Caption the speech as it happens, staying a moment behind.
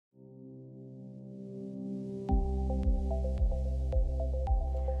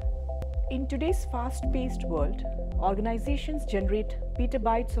In today's fast-paced world, organizations generate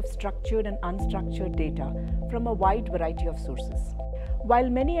petabytes of structured and unstructured data from a wide variety of sources. While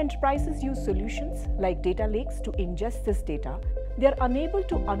many enterprises use solutions like data lakes to ingest this data, they are unable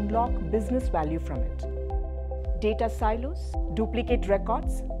to unlock business value from it. Data silos, duplicate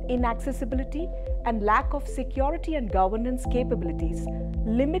records, inaccessibility, and lack of security and governance capabilities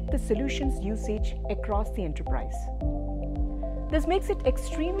limit the solution's usage across the enterprise. This makes it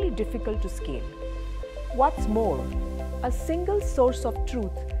extremely difficult to scale. What's more, a single source of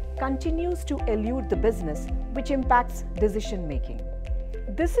truth continues to elude the business, which impacts decision-making.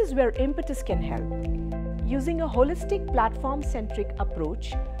 This is where Impetus can help. Using a holistic platform-centric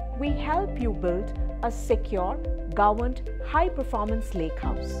approach, we help you build a secure, governed, high-performance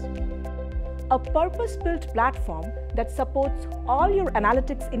lakehouse. A purpose-built platform that supports all your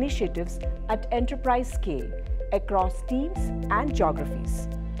analytics initiatives at enterprise scale across teams and geographies.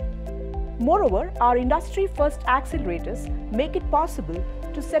 Moreover, our industry-first accelerators make it possible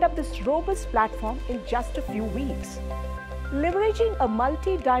to set up this robust platform in just a few weeks. Leveraging a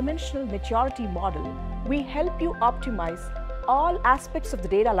multi-dimensional maturity model, we help you optimize all aspects of the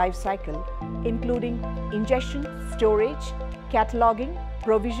data lifecycle, including ingestion, storage, cataloging,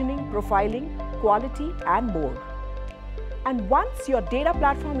 provisioning, profiling, quality, and more. And once your data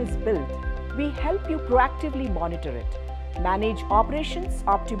platform is built, we help you proactively monitor it, manage operations,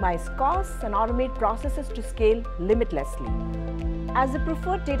 optimize costs, and automate processes to scale limitlessly. As a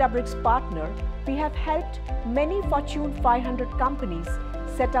preferred Databricks partner, we have helped many Fortune 500 companies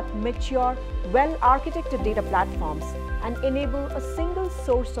set up mature, well-architected data platforms and enable a single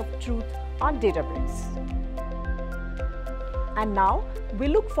source of truth on Databricks. And now, we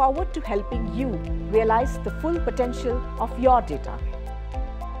look forward to helping you realize the full potential of your data.